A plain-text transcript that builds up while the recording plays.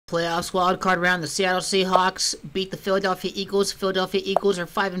Playoffs wildcard round. The Seattle Seahawks beat the Philadelphia Eagles. Philadelphia Eagles are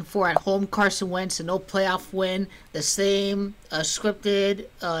 5-4 at home. Carson Wentz, a no playoff win. The same scripted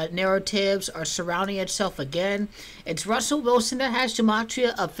narratives are surrounding itself again. It's Russell Wilson that has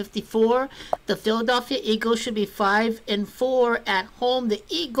gematria of 54. The Philadelphia Eagles should be 5-4 at home. The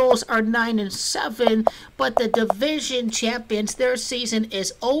Eagles are 9-7, but the division champions, their season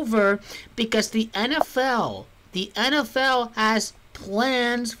is over because the NFL has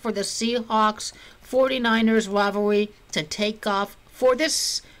plans for the Seahawks 49ers rivalry to take off for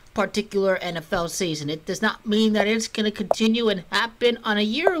this particular NFL season. It does not mean that it's going to continue and happen on a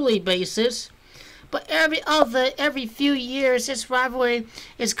yearly basis, but every few years this rivalry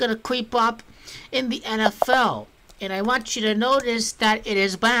is going to creep up in the NFL. And I want you to notice that it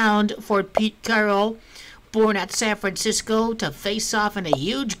is bound for Pete Carroll, born at San Francisco, to face off in a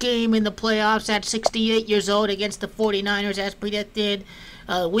huge game in the playoffs at 68 years old against the 49ers as predicted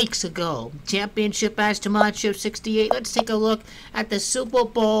weeks ago. Championship as gematria 68. Let's take a look at the Super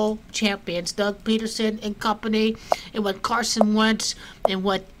Bowl champions, Doug Peterson and company, and what Carson Wentz and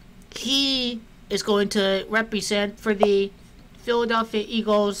what he is going to represent for the Philadelphia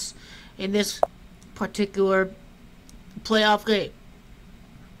Eagles in this particular playoff game.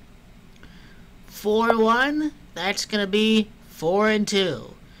 4-1, that's going to be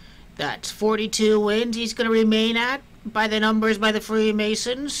 4-2. That's 42 wins he's going to remain at by the numbers by the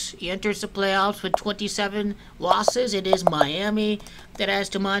Freemasons. He enters the playoffs with 27 losses. It is Miami that has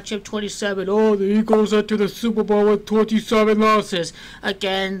gematria of 27. Oh, the Eagles enter the Super Bowl with 27 losses.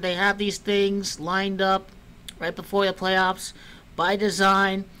 Again, they have these things lined up right before the playoffs by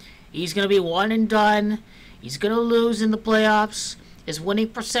design. He's going to be one and done. He's going to lose in the playoffs. His winning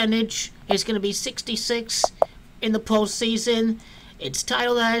percentage is going to be 66 in the postseason. It's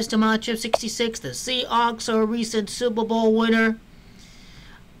titled as gematria 66. The Seahawks are a recent Super Bowl winner.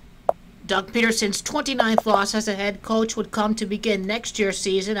 Doug Peterson's 29th loss as a head coach would come to begin next year's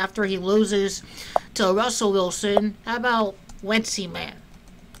season after he loses to Russell Wilson. How about Wentzy, man?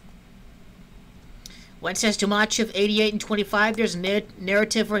 Wentz has gematria of 88 and 25. There's a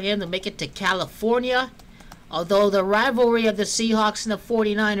narrative for him to make it to California. Although the rivalry of the Seahawks and the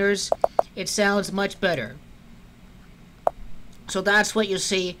 49ers, it sounds much better. So that's what you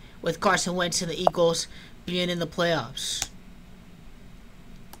see with Carson Wentz and the Eagles being in the playoffs.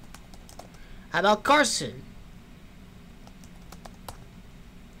 How about Carson?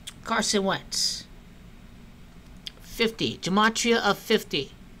 Carson Wentz. 50. Gematria of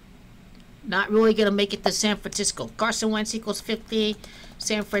 50. Not really going to make it to San Francisco. Carson Wentz equals 50.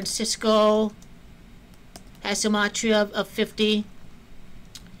 San Francisco has gematria of 50.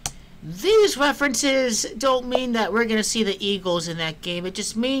 These references don't mean that we're going to see the Eagles in that game. It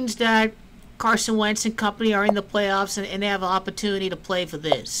just means that Carson Wentz and company are in the playoffs and they have an opportunity to play for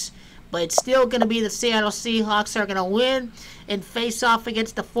this. But it's still going to be the Seattle Seahawks are going to win and face off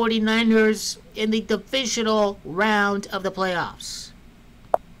against the 49ers in the divisional round of the playoffs.